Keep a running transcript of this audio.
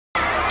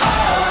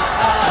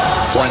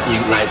欢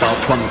迎来到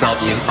创造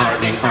营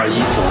2021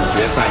总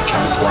决赛成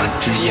团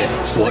之夜，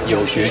所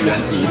有学员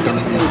已登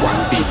录完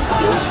毕，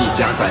游戏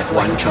加载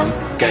完成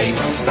 ，Game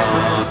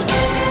Start。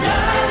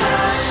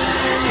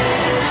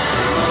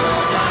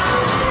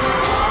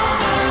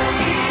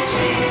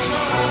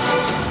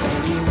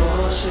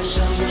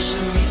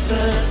 色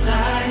彩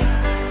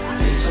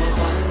被召唤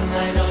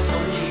来到同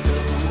一个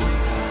舞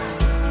台，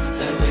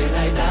在未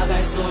来打败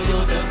所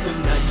有的困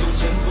难，用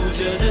征服者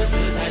的姿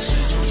态使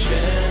出全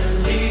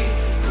力。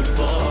Cool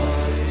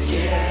boy,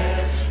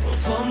 yeah， 我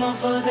破魔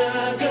法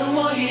的跟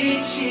我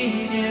一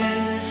起练，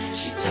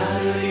其他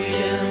的语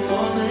言我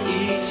们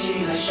一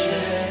起来学。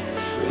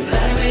未来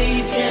每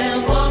一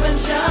天我们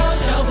悄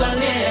悄锻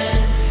炼，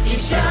影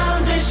像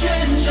在旋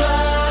转。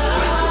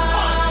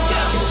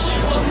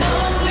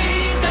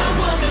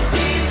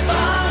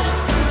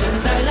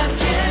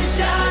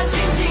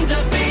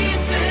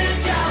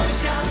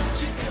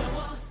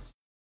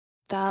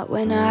 Thought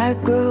when I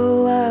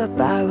grew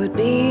up I would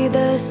be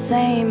the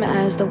same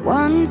as the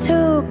ones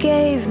who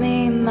gave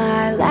me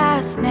my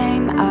last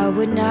name. I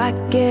would not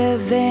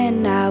give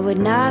in, I would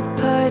not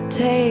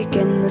partake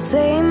in the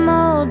same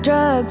old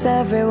drugs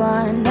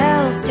everyone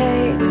else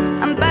takes.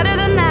 I'm better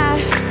than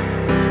that,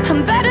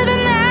 I'm better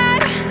than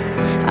that.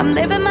 I'm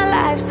living my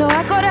life so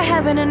I go to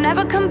heaven and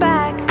never come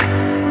back.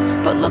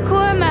 But look who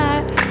I'm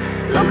at,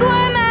 look who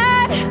I'm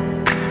at.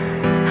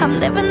 I'm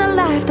living the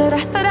life that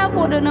I said I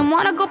wouldn't and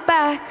wanna go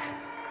back.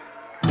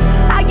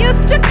 I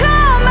used to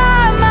call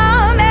my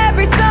mom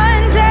every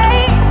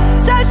Sunday,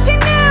 so she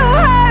knew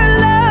her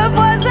love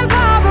wasn't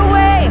far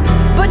away.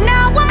 But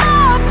now I'm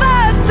all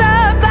fucked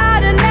up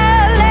out in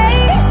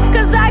LA,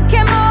 'cause I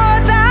care more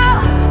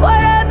about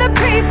what other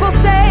people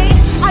say.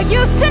 I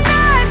used to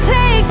not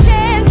take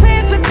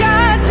chances with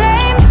God's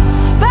name,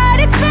 but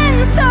it's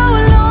been so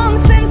long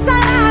since I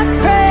last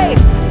prayed.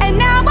 And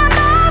now I'm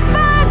all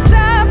fucked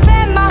up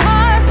and my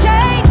heart's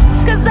changed,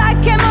 'cause I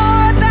care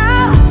more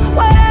about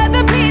what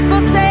other people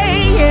say.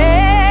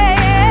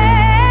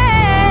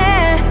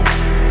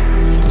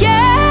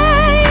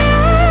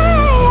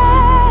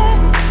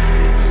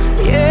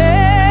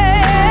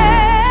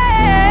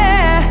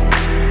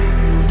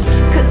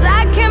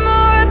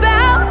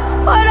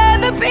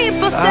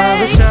 I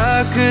wish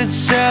I could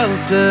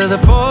shelter the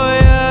boy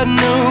I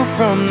knew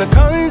from the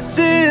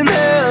constant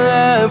hell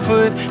I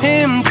put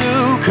him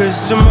through.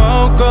 'Cause I'm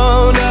all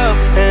grown up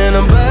and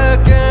I'm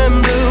black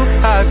and blue.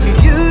 I could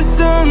use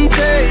some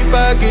tape,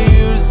 I could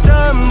use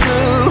some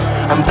glue.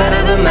 I'm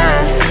better than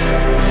that,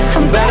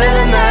 I'm better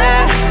than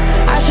that.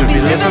 I should be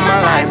living my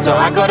life so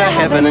I go to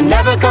heaven and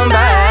never come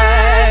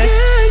back.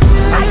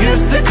 I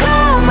used to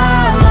call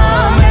my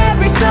mom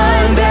every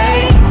Sunday,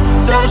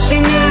 so she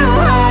knew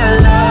her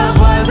love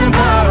wasn't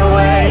far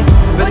away.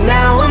 But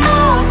now I'm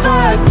all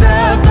fucked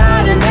up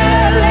out in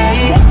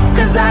LA,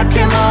 'cause I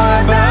care more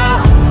about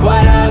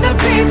what other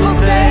people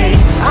say.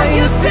 I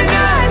used to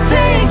not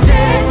take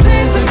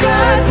chances with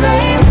God's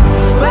name,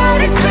 but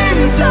it's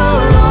been so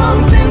long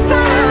since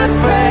I last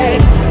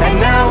prayed. And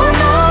now I'm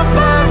all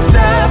fucked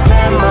up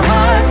and my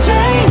heart's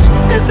changed,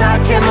 'cause I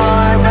care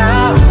more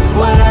about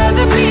what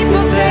other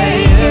people say.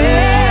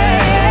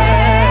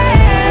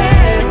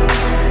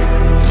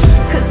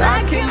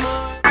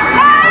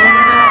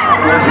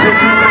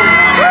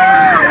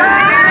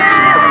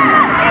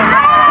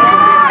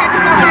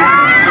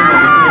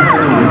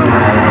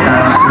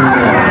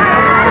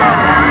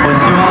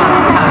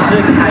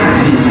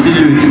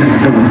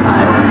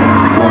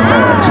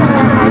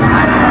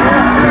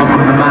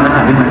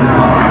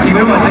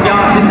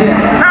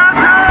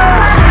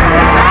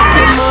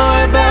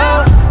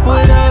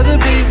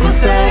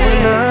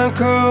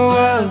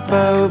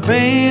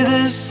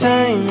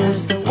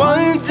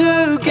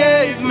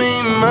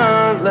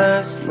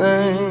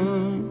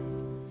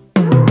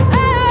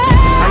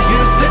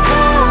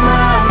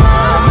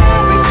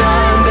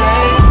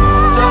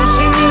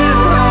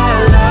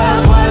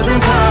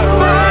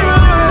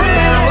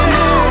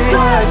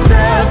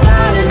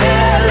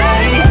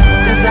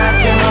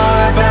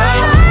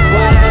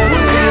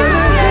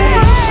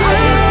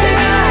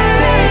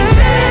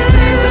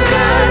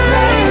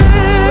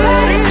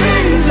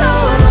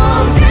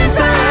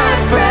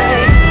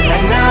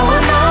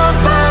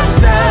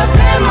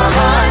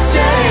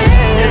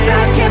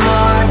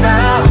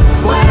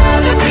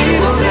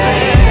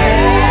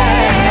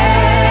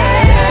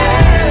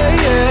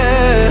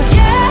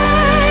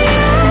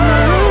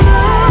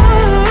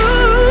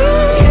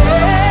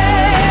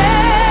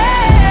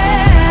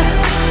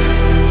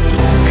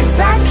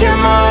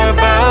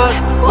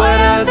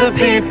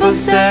 People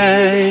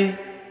say.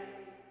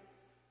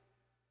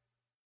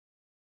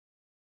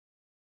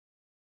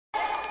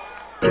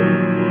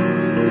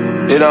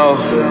 You know,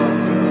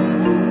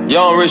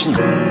 young rich,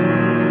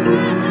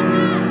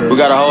 we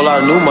got a whole lot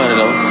of new money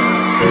though.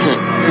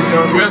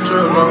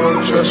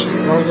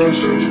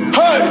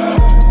 Hey!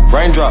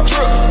 Raindrops,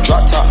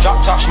 drop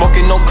top,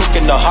 smoking, no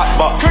cooking, the hot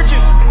box.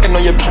 Cooking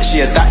on your bitch,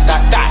 yeah, that.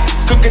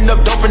 Cooking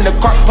up dope in the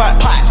crock pot.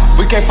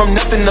 We came from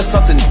nothing to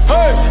something.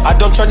 Hey, I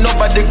don't trust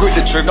nobody, grip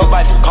the trick.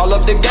 Nobody call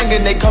up the gang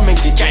and they come and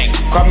get gang.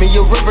 Cry me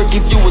a river,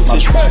 give you a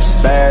tissue.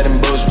 Bad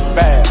and bullshit,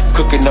 bad.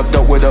 Cooking up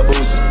dope with a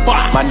Uzi.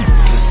 My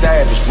niggas are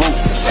savage,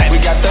 ruthless. We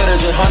got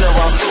 30s and 100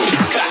 rounds.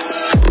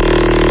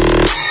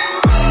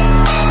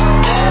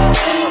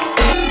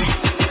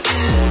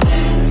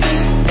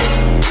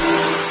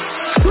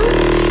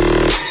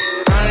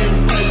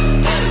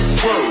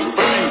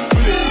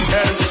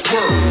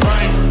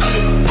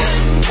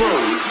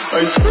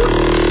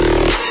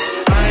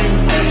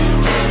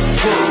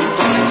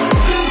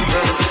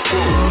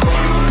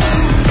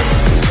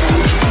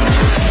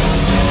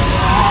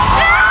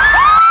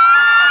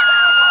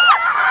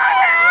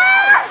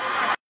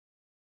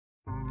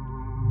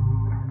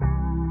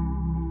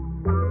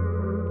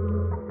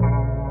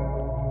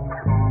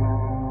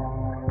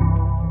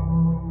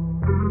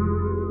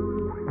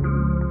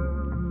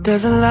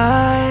 There's a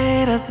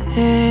light at the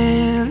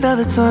end of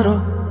the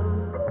tunnel.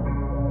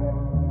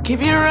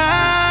 Keep your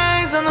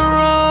eyes on the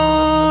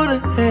road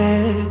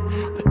ahead.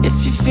 But if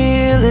you're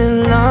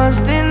feeling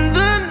lost in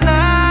the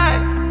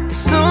night,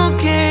 it's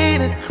okay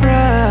to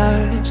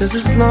cry, just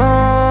as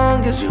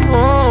long as you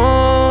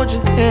hold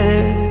your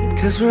head.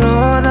 Cause we're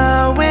on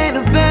our way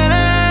to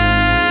better.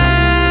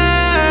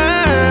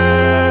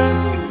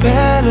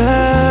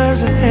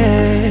 Better's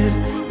ahead,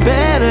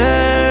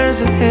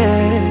 better's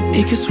ahead.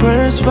 It gets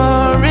worse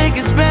before it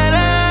gets better.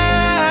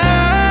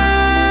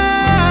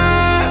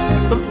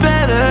 But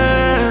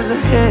better's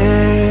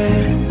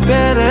ahead,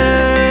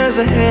 better's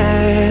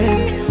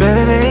ahead.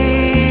 Better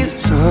days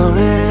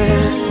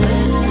coming,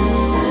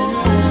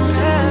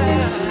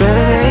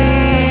 better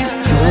days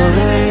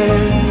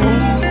coming.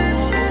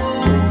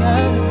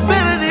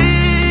 Better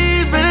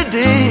days, better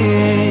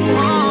days,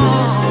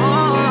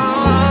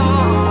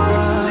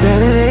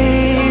 better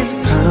days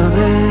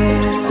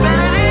coming.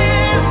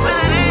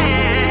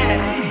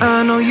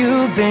 I know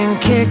you've been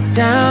kicked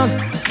down,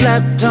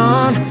 slept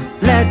on,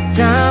 let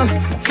down,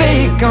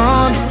 fake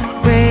on.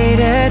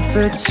 Waited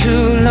for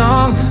too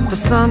long for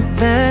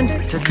something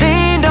to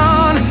lean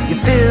on. You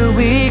feel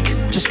weak,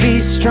 just be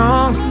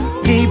strong.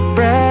 Deep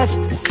breath,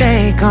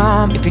 stay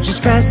calm. If you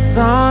just press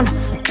on,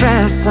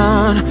 press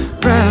on,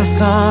 press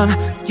on,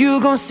 you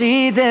gon'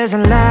 see there's a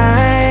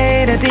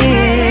light at the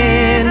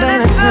end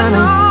of the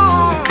tunnel.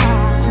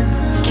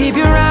 Keep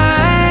your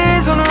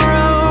eyes on the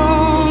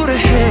road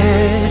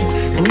ahead.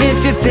 And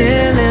if you're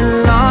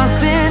feeling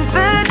lost in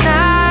the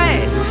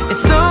night,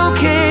 it's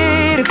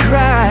okay to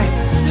cry,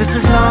 just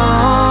as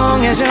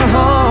long as you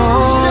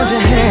hold your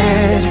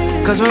head.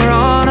 Cause we're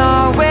on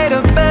our way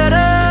to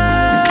better.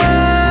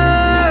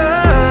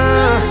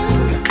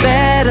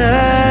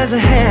 Better's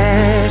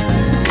ahead,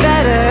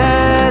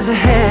 better's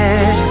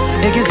ahead.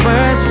 It gets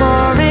worse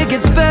before it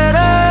gets better.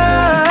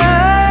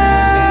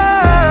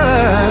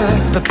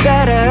 But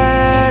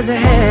better's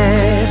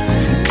ahead,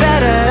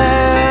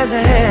 better's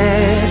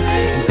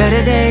ahead.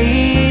 Better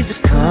days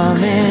are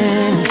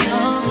coming,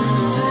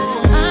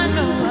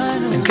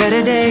 and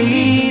better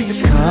days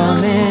are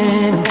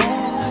coming.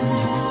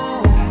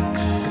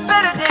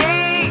 Better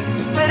days,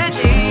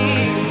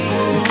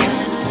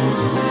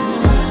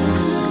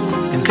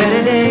 and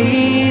better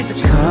days are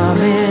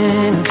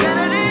coming.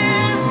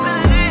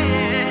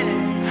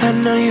 I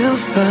know you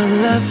felt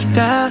left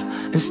out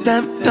and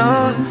stepped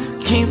on.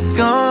 Keep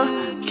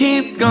going,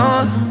 keep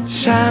going.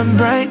 Shine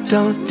bright,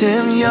 don't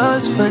dim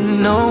yours for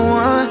no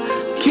one.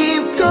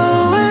 Keep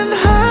going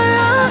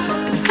higher,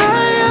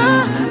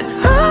 higher,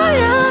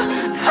 higher,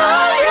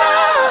 higher.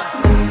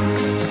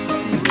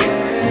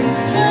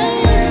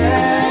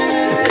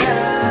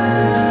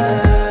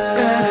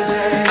 Better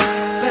days,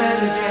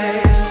 better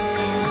days.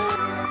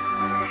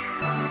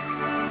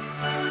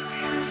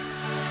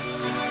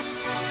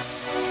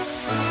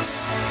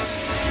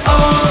 Oh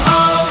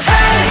oh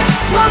hey，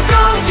 我够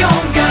勇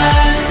敢，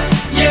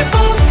也不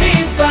平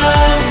凡，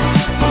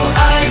不爱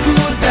孤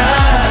单。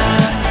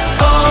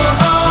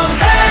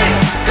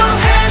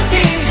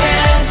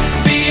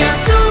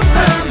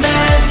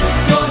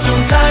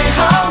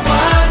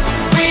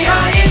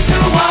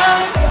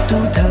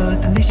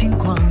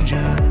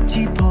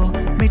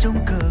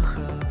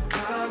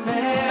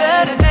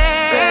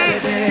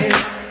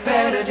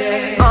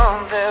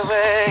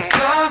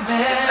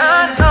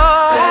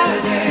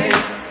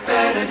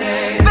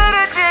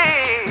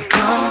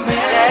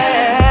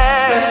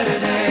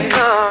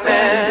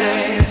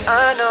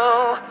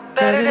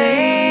Better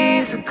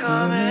days are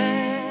coming.